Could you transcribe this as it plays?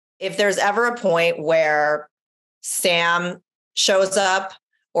If there's ever a point where Sam shows up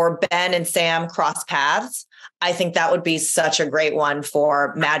or Ben and Sam cross paths, I think that would be such a great one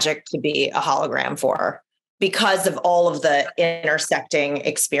for Magic to be a hologram for, because of all of the intersecting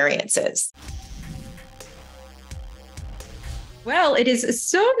experiences. Well, it is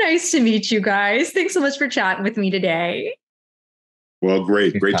so nice to meet you guys. Thanks so much for chatting with me today. Well,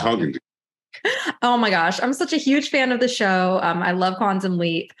 great talking to you. Oh my gosh, I'm such a huge fan of the show. I love Quantum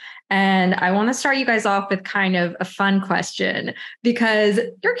Leap. And I want to start you guys off with kind of a fun question, because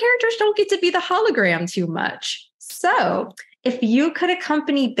your characters don't get to be the hologram too much. So if you could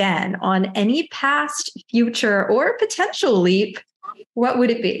accompany Ben on any past, future, or potential leap, what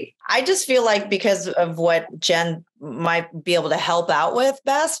would it be? I just feel like because of what Jen might be able to help out with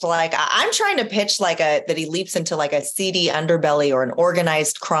best, like I'm trying to pitch that he leaps into like a seedy underbelly or an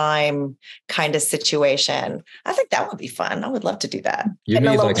organized crime kind of situation. I think that would be fun. I would love to do that. You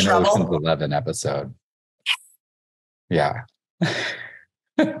need like an Ocean's 11 episode. Yeah.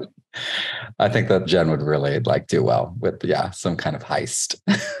 I think that Jen would really do well with, some kind of heist.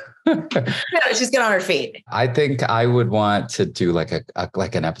 She's good on her feet. I think I would want to do like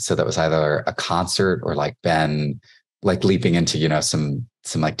an episode that was either a concert or like Ben leaping into, some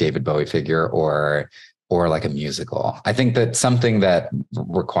like David Bowie figure or like a musical. I think that something that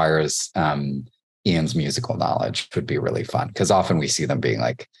requires Ian's musical knowledge would be really fun, because often we see them being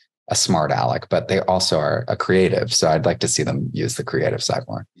like a smart aleck, but they also are a creative. So I'd like to see them use the creative side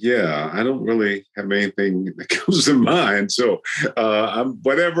more. Yeah, I don't really have anything that comes to mind. So I'm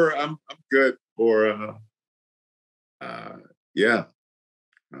good for yeah.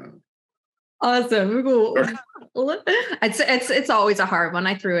 Awesome. Cool. It's always a hard one.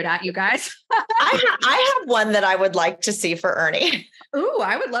 I threw it at you guys. I have one that I would like to see for Ernie. Ooh,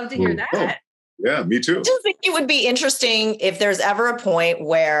 I would love to hear that. Oh. Yeah, me too. I just think it would be interesting if there's ever a point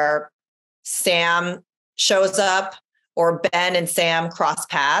where Sam shows up or Ben and Sam cross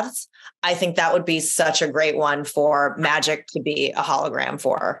paths. I think that would be such a great one for Magic to be a hologram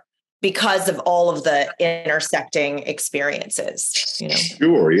for, because of all of the intersecting experiences.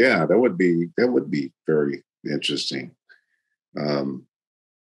 Sure, yeah, that would be very interesting,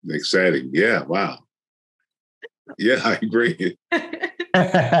 exciting. Yeah, wow. Yeah, I agree.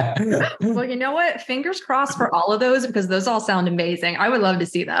 Well, you know what? Fingers crossed for all of those, because those all sound amazing. I would love to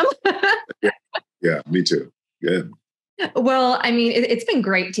see them. Yeah, me too. Good. Well, I mean, it's been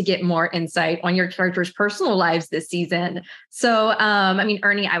great to get more insight on your characters' personal lives this season. So,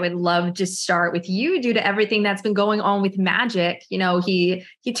 Ernie, I would love to start with you due to everything that's been going on with Magic. He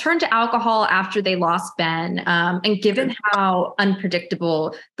turned to alcohol after they lost Ben. And given how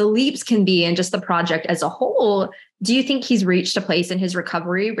unpredictable the leaps can be and just the project as a whole, do you think he's reached a place in his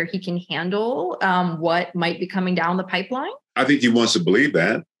recovery where he can handle what might be coming down the pipeline? I think he wants to believe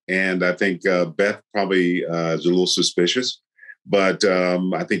that. And I think Beth probably is a little suspicious, but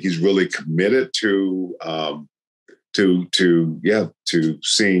I think he's really committed to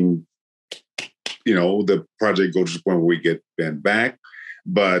seeing, the project go to the point where we get Ben back.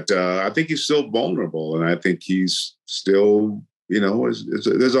 But I think he's still vulnerable, and I think he's still,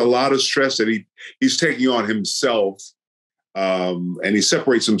 there's a lot of stress that he's taking on himself, and he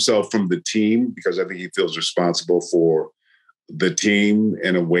separates himself from the team because I think he feels responsible for the team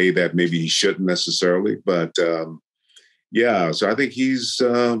in a way that maybe he shouldn't necessarily. But so I think he's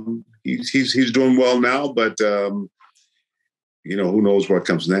doing well now, but who knows what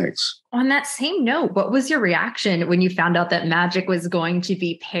comes next. On that same note, what was your reaction when you found out that Magic was going to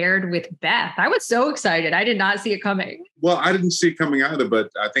be paired with Beth? I was so excited. I did not see it coming. Well, I didn't see it coming either, but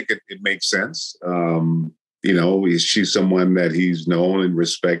I think it makes sense. She's someone that he's known and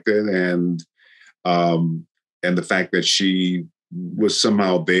respected, and the fact that she was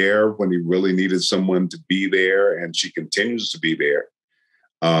somehow there when he really needed someone to be there, and she continues to be there,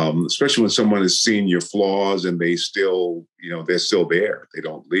 especially when someone has seen your flaws and they still, they're still there. They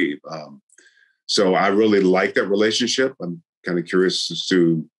don't leave. So I really like that relationship. I'm kind of curious as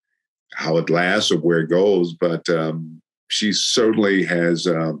to how it lasts or where it goes, but she certainly has,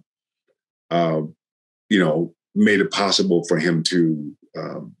 made it possible for him to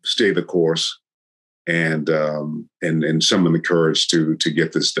stay the course and summon the courage to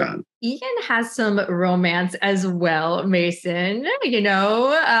get this done. Ian has some romance as well, Mason.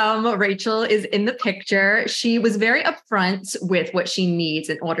 Rachel is in the picture. She was very upfront with what she needs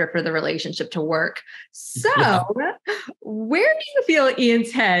in order for the relationship to work. So where do you feel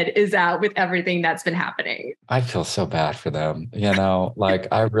Ian's head is at with everything that's been happening? I feel so bad for them.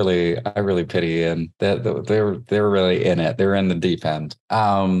 I really pity Ian. They're really in it. They're in the deep end.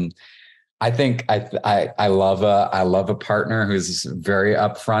 I think I love a partner who's very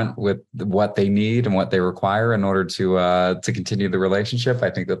upfront with what they need and what they require in order to continue the relationship. I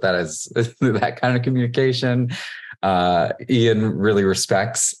think that is that kind of communication. Ian really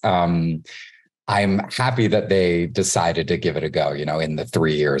respects. I'm happy that they decided to give it a go. In the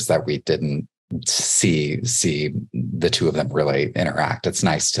 3 years that we didn't see the two of them really interact. It's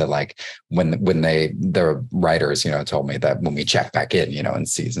nice to when the writers, told me that when we check back in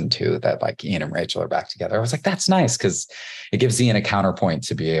season 2, that Ian and Rachel are back together. I was like, that's nice, because it gives Ian a counterpoint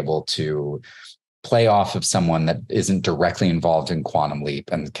to be able to play off of someone that isn't directly involved in Quantum Leap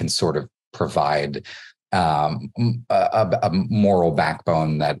and can sort of provide a moral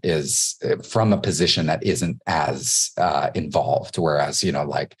backbone that is from a position that isn't as involved. Whereas,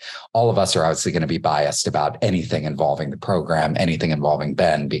 all of us are obviously going to be biased about anything involving the program, anything involving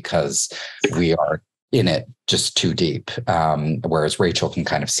Ben, because we are in it just too deep. Whereas Rachel can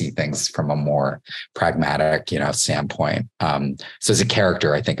kind of see things from a more pragmatic, standpoint. So as a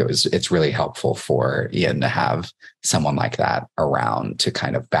character, I think it's really helpful for Ian to have someone like that around to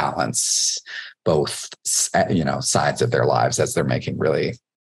kind of balance both, sides of their lives as they're making really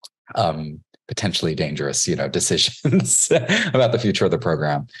potentially dangerous, decisions about the future of the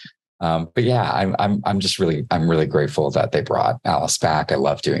program. But yeah, I'm really grateful that they brought Alice back. I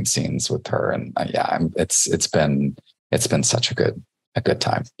love doing scenes with her, and it's been such a good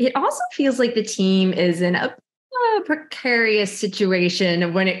time. It also feels like the team is in a precarious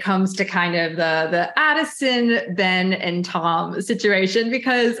situation when it comes to kind of the Addison, Ben, and Tom situation,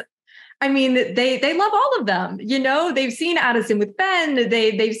 because they love all of them. They've seen Addison with Ben.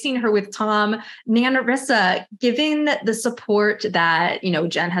 They've seen her with Tom. Nanrisa, given the support that,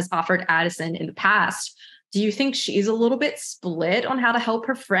 Jen has offered Addison in the past, do you think she's a little bit split on how to help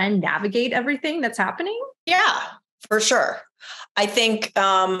her friend navigate everything that's happening? Yeah, for sure. I think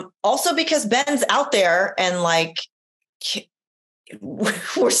also because Ben's out there and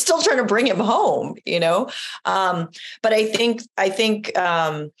we're still trying to bring him home, but I think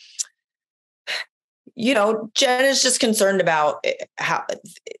Jen is just concerned about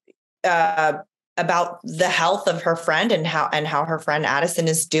about the health of her friend and how her friend Addison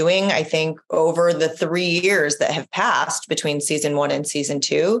is doing. I think over the 3 years that have passed between season 1 and season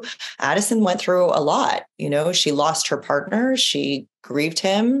 2, Addison went through a lot. She lost her partner, she grieved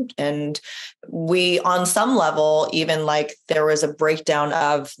him, and we, on some level, even there was a breakdown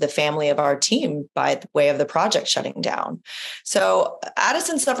of the family of our team by the way of the project shutting down. So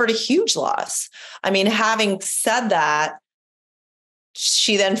Addison suffered a huge loss. Having said that,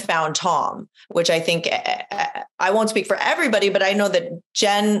 she then found Tom, which I think, I won't speak for everybody, but I know that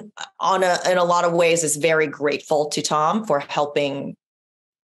Jen in a lot of ways is very grateful to Tom for helping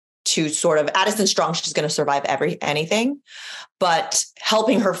to sort of, Addison's strong, she's going to survive anything, but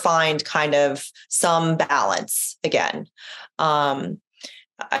helping her find kind of some balance again.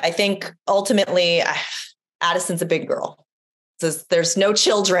 I think ultimately Addison's a big girl. There's no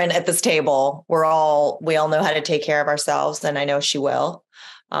children at this table. We all know how to take care of ourselves, and I know she will.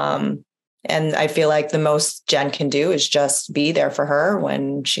 And I feel like the most Jen can do is just be there for her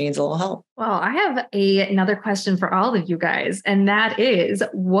when she needs a little help. Well, I have another question for all of you guys, and that is,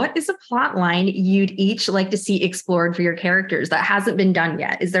 what is a plot line you'd each like to see explored for your characters that hasn't been done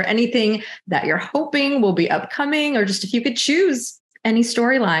yet? Is there anything that you're hoping will be upcoming, or just if you could choose any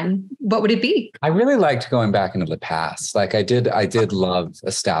storyline, what would it be? I really liked going back into the past. I did love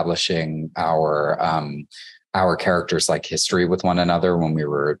establishing our characters' history with one another when we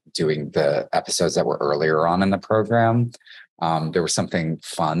were doing the episodes that were earlier on in the program. There was something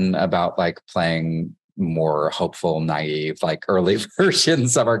fun about playing more hopeful, naive, early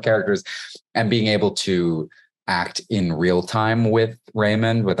versions of our characters, and being able to act in real time with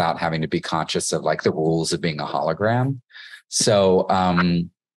Raymond without having to be conscious of the rules of being a hologram. So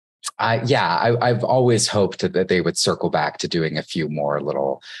I've always hoped that they would circle back to doing a few more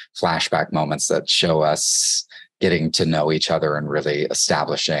little flashback moments that show us getting to know each other and really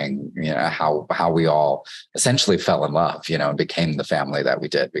establishing, how we all essentially fell in love, and became the family that we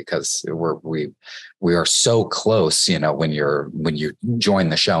did, because we are so close, when you join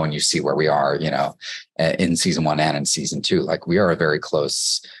the show and you see where we are, in season 1 and in season 2, we are a very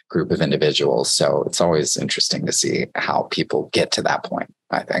close group of individuals. So it's always interesting to see how people get to that point,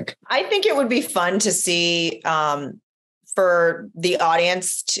 I think. I think it would be fun to see, for the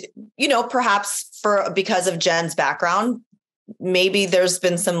audience to, perhaps because of Jen's background, maybe there's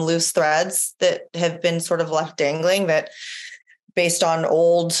been some loose threads that have been sort of left dangling, that based on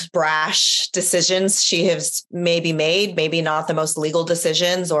old brash decisions she has maybe made, maybe not the most legal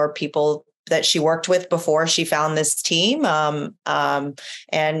decisions, or people that she worked with before she found this team. And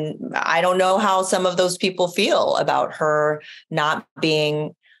I don't know how some of those people feel about her not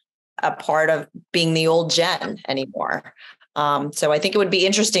being a part of being the old Jen anymore. So I think it would be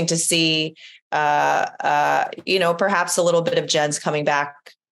interesting to see, perhaps a little bit of Jen's coming back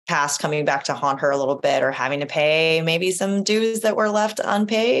to haunt her a little bit, or having to pay maybe some dues that were left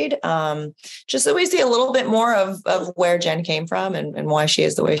unpaid. Just so we see a little bit more of where Jen came from and why she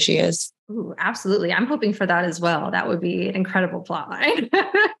is the way she is. Ooh, absolutely. I'm hoping for that as well. That would be an incredible plot line.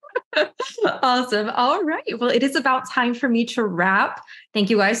 Awesome. All right. Well, it is about time for me to wrap. Thank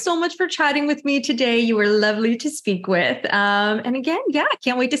you guys so much for chatting with me today. You were lovely to speak with. And again, I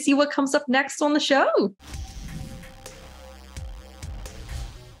can't wait to see what comes up next on the show.